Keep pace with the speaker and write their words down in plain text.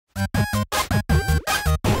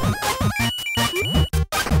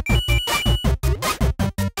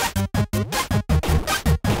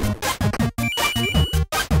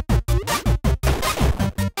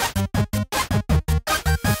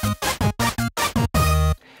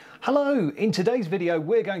Hello, in today's video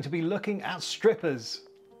we're going to be looking at strippers.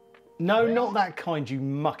 No, not that kind, you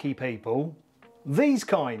mucky people. These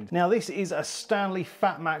kind. Now this is a Stanley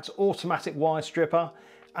Fatmax automatic wire stripper,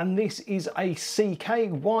 and this is a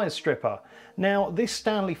CK wire stripper. Now this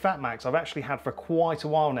Stanley Fatmax I've actually had for quite a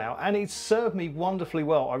while now, and it's served me wonderfully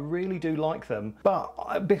well. I really do like them,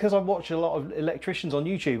 but because I've watched a lot of electricians on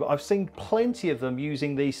YouTube, I've seen plenty of them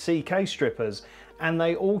using these CK strippers, and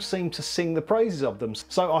they all seem to sing the praises of them.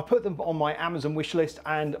 So I put them on my Amazon wish list,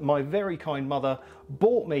 and my very kind mother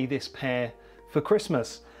bought me this pair for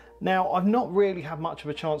Christmas. Now I've not really had much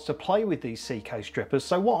of a chance to play with these CK strippers,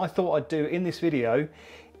 so what I thought I'd do in this video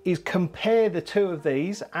is compare the two of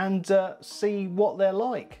these and see what they're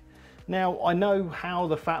like. Now I know how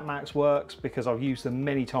the Fatmax works because I've used them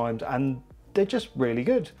many times, and they're just really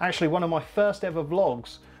good. Actually, one of my first ever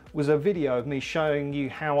vlogs was a video of me showing you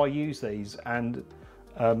how I use these, and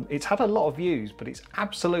it's had a lot of views, but it's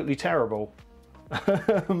absolutely terrible.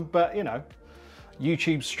 But you know,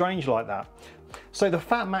 YouTube's strange like that. So the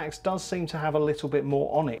Fatmax does seem to have a little bit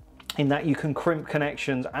more on it, in that you can crimp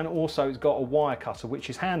connections, and also it's got a wire cutter, which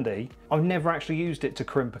is handy. I've never actually used it to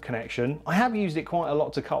crimp a connection. I have used it quite a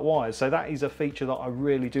lot to cut wires, so that is a feature that I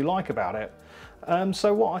really do like about it.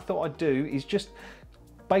 So what I thought I'd do is just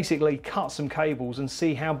basically cut some cables and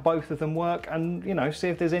see how both of them work, and you know, see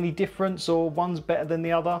if there's any difference or one's better than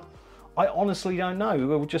the other. I honestly don't know.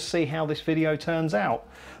 We'll just see how this video turns out.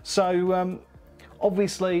 So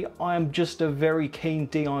obviously I am just a very keen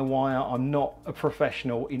DIYer. I'm not a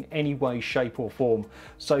professional in any way, shape or form.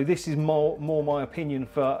 So this is more my opinion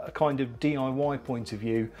for a kind of DIY point of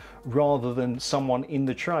view rather than someone in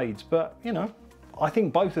the trades. But you know, I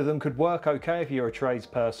think both of them could work okay if you're a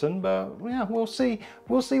tradesperson, but yeah, we'll see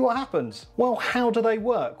what happens. Well, how do they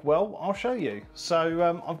work? Well, I'll show you.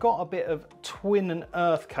 So I've got a bit of twin and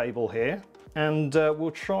earth cable here, and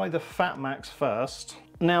we'll try the Fatmax first.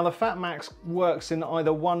 Now the Fatmax works in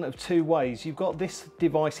either one of two ways. You've got this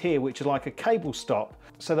device here, which is like a cable stop,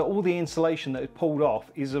 so that all the insulation that is pulled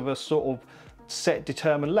off is of a sort of set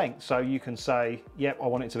determined length. So you can say, yep, I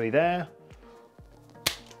want it to be there.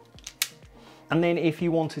 And then if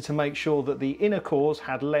you wanted to make sure that the inner cores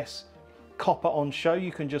had less copper on show,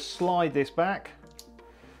 you can just slide this back,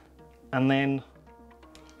 and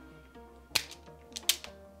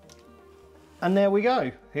there we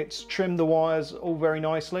go. It's trimmed the wires all very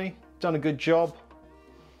nicely, done a good job.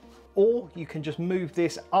 Or you can just move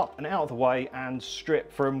this up and out of the way and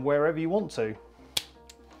strip from wherever you want to.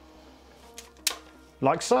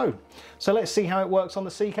 Like so. So let's see how it works on the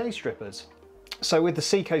CK strippers. So with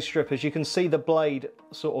the CK strippers, you can see the blade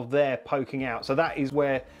sort of there poking out. So that is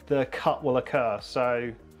where the cut will occur.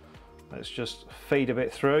 So let's just feed a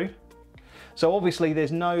bit through. So obviously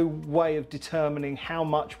there's no way of determining how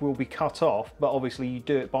much will be cut off, but obviously you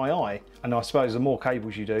do it by eye. And I suppose the more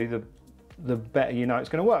cables you do, the better you know it's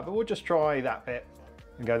going to work. But we'll just try that bit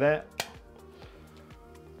and go there.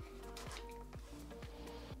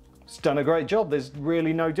 It's done a great job. There's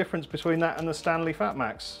really no difference between that and the Stanley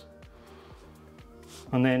Fatmax.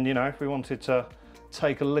 And then, you know, if we wanted to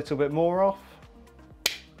take a little bit more off,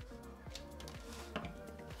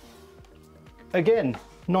 again,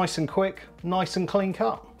 nice and quick, nice and clean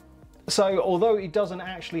cut. So although it doesn't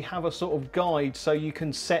actually have a sort of guide so you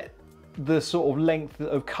can set the sort of length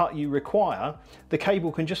of cut you require, the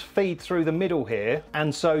cable can just feed through the middle here,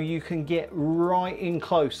 and so you can get right in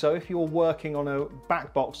close. So if you're working on a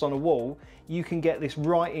back box on a wall, you can get this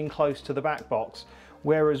right in close to the back box.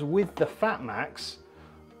 Whereas with the Fatmax,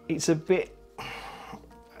 it's a bit,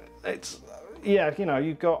 yeah, you know,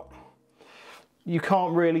 you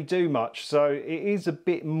can't really do much. So it is a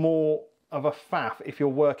bit more of a faff if you're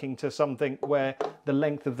working to something where the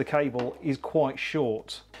length of the cable is quite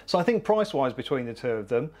short. So I think price-wise between the two of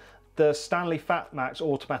them, the Stanley Fatmax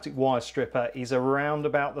automatic wire stripper is around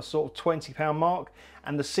about the sort of £20 mark,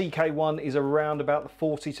 and the CK one is around about the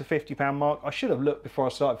 £40 to £50 mark. I should have looked before I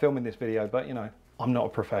started filming this video, but you know, I'm not a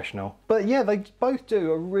professional. But yeah, they both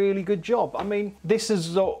do a really good job. I mean, this has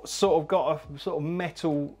sort of got a sort of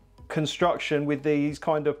metal construction with these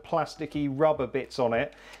kind of plasticky rubber bits on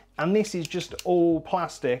it, and this is just all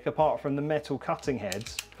plastic apart from the metal cutting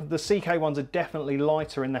heads. The CK ones are definitely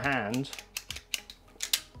lighter in the hand,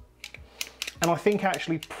 and I think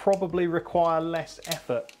actually probably require less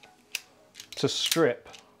effort to strip.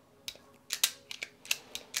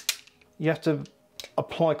 You have to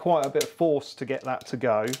apply quite a bit of force to get that to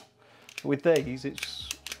go. With these,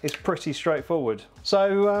 it's pretty straightforward.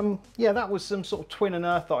 So yeah, that was some sort of twin and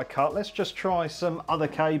earth that I cut. Let's just try some other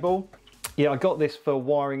cable. Yeah, I got this for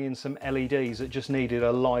wiring in some LEDs that just needed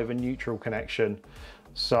a live and neutral connection.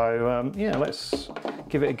 So yeah, let's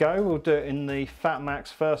give it a go. We'll do it in the Fatmax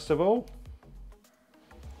first of all.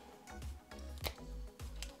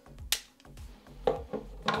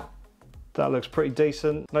 That looks pretty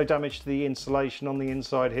decent. No damage to the insulation on the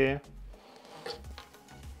inside here.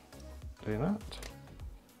 Do that.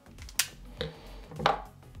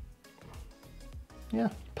 Yeah,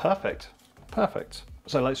 perfect, perfect.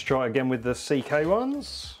 So let's try again with the CK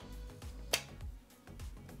ones.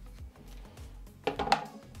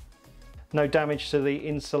 No damage to the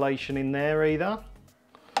insulation in there either.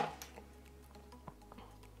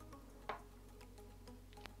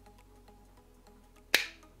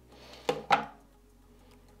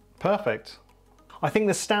 Perfect. I think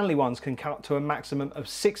the Stanley ones can cut to a maximum of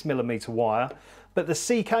 6mm wire, but the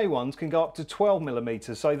CK ones can go up to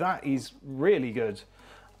 12mm, so that is really good.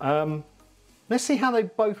 Let's see how they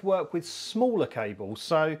both work with smaller cables.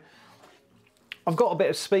 So I've got a bit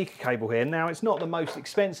of speaker cable here. Now, it's not the most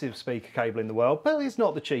expensive speaker cable in the world, but it's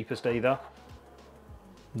not the cheapest either.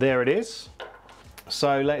 There it is.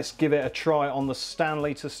 So let's give it a try on the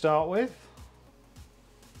Stanley to start with.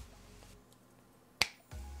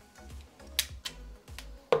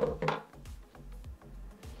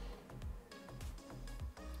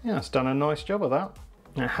 Yeah, it's done a nice job of that.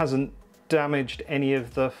 It hasn't damaged any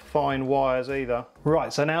of the fine wires either.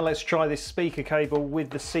 Right, so now let's try this speaker cable with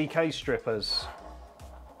the CK strippers.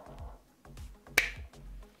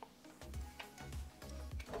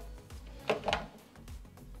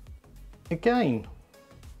 Again,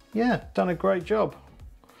 yeah, done a great job.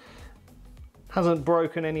 Hasn't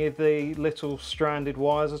broken any of the little stranded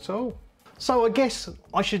wires at all. So I guess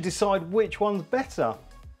I should decide which one's better.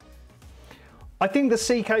 I think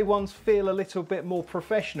the CK ones feel a little bit more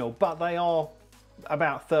professional, but they are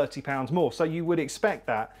about £30 more, so you would expect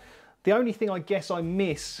that. The only thing I guess I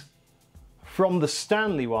miss from the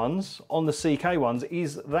Stanley ones on the CK ones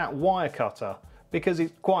is that wire cutter, because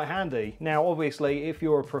it's quite handy. Now, obviously, if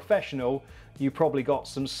you're a professional, you probably got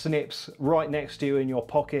some snips right next to you in your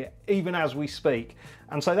pocket, even as we speak.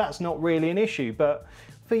 And so that's not really an issue, but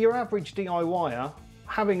for your average DIYer,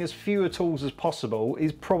 having as fewer tools as possible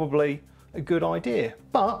is probably a good idea.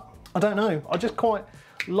 But I don't know, I just quite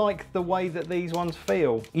like the way that these ones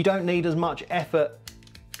feel. You don't need as much effort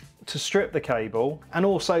to strip the cable, and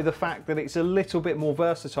also the fact that it's a little bit more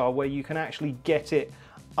versatile where you can actually get it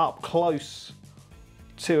up close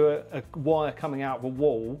to a wire coming out of a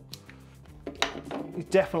wall. It's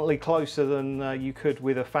definitely closer than you could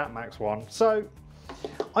with a Fatmax one. So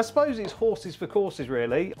I suppose it's horses for courses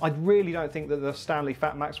really. I really don't think that the Stanley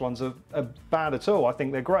Fatmax ones are bad at all. I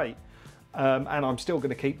think they're great. And I'm still going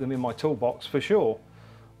to keep them in my toolbox for sure.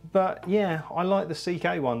 But yeah, I like the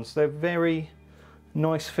CK ones. They're very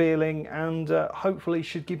nice feeling and hopefully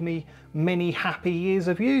should give me many happy years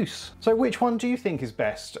of use. So which one do you think is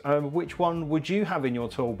best? Which one would you have in your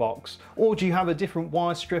toolbox? Or do you have a different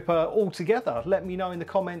wire stripper altogether? Let me know in the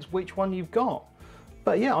comments which one you've got.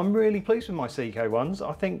 But yeah, I'm really pleased with my CK ones.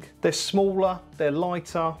 I think they're smaller, they're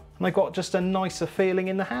lighter, and they've got just a nicer feeling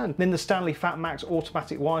in the hand. Then the Stanley Fatmax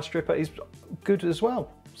automatic wire stripper is good as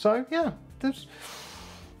well. So yeah,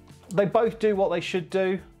 they both do what they should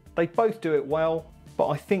do. They both do it well, but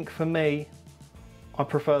I think for me, I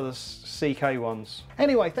prefer the CK ones.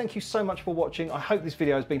 Anyway, thank you so much for watching. I hope this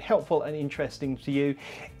video has been helpful and interesting to you.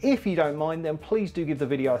 If you don't mind, then please do give the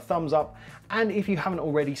video a thumbs up. And if you haven't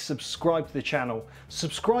already, subscribe to the channel.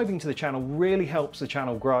 Subscribing to the channel really helps the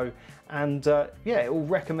channel grow. And yeah, it will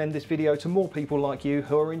recommend this video to more people like you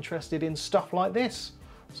who are interested in stuff like this.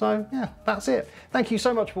 So yeah, that's it. Thank you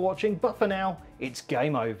so much for watching, but for now, it's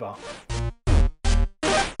game over.